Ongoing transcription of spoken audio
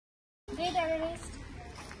Hey terrorist.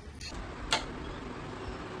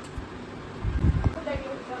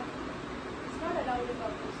 It's not allowed in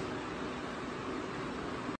office.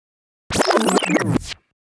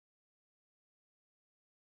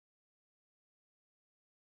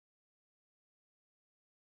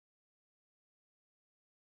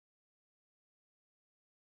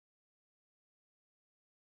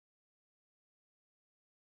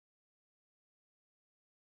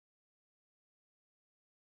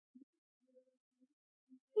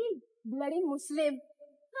 Bloody Muslim.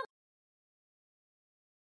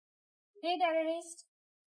 Hey terrorist.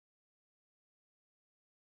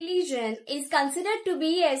 Religion is considered to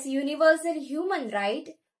be as universal human right,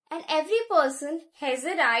 and every person has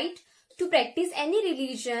a right to practice any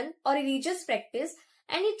religion or religious practice,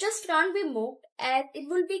 and it just can't be mocked as it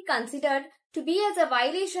will be considered to be as a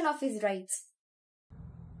violation of his rights.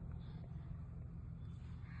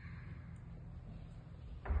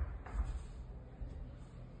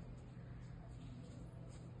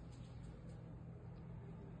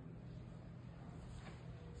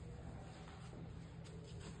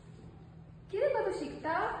 किती करू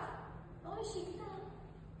शिकता? शिकता.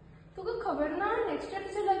 तुका खबर ना next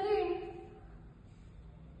episode लगीन.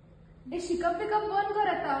 हे शिकप pickup बंद कर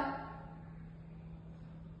आता.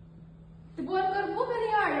 तू बंद कर मग घरी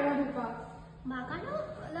आडवा तुका. म्हाका न्हू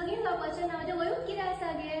लगीन जावपाचें ना म्हजें वयूच कितें आसा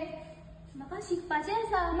गे म्हाका शिकपाचें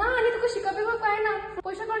आसा ना आनी तुका शिकप पिकप काय ना.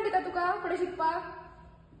 पयशे कोण दिता तुका फुडें शिकपाक?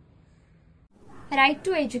 Right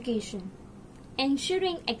to education.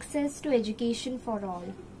 Ensuring access to education for all.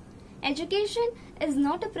 Education is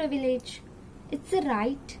not a privilege, it's a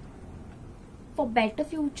right for better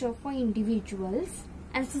future for individuals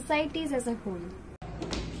and societies as a whole.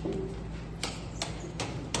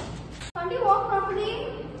 Can't you walk properly?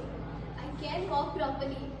 I can walk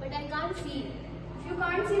properly but I can't see. If you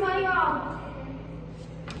can't see, why you out?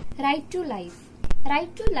 Right to life.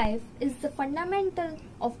 Right to life is the fundamental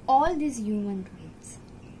of all these human rights.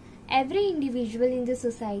 Every individual in the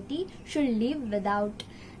society should live without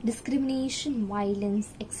discrimination, violence,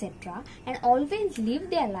 etc. and always live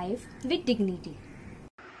their life with dignity.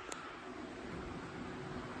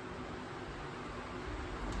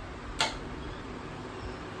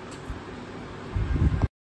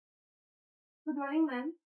 Good morning,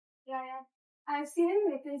 ma'am. Yeah. I've seen a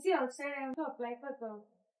vacancy outside. I have to apply for the.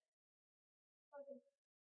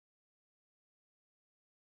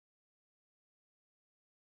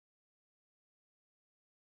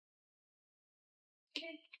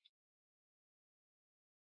 Okay.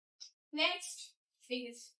 Next,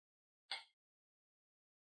 please.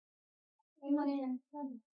 Good morning.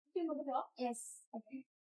 Can you go to the top? Yes. Okay.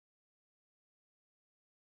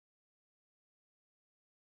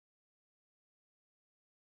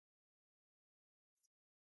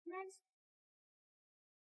 Next.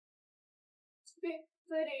 Okay,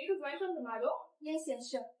 so you're ready to join from tomorrow? Yes,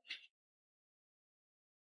 sure.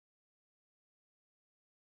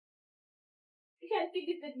 You can pick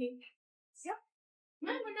it with me. Yeah.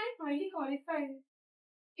 Ma'am, but I'm highly qualified.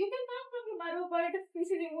 You can come from tomorrow, but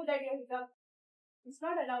please remove that your hijab. It's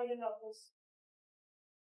not allowed in the office.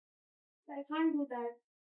 I can't do that.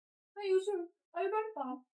 No, you should. Or you don't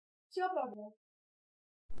come. It's your problem.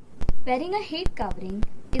 Wearing a head covering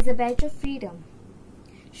is a badge of freedom,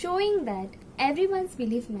 showing that everyone's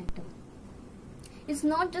belief matter. It's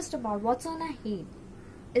not just about what's on our head,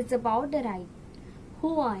 it's about the right,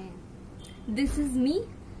 who I am. This is me,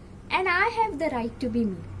 and I have the right to be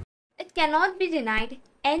me. It cannot be denied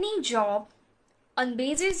any job on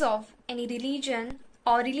basis of any religion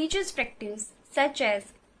or religious practice such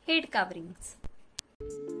as head coverings.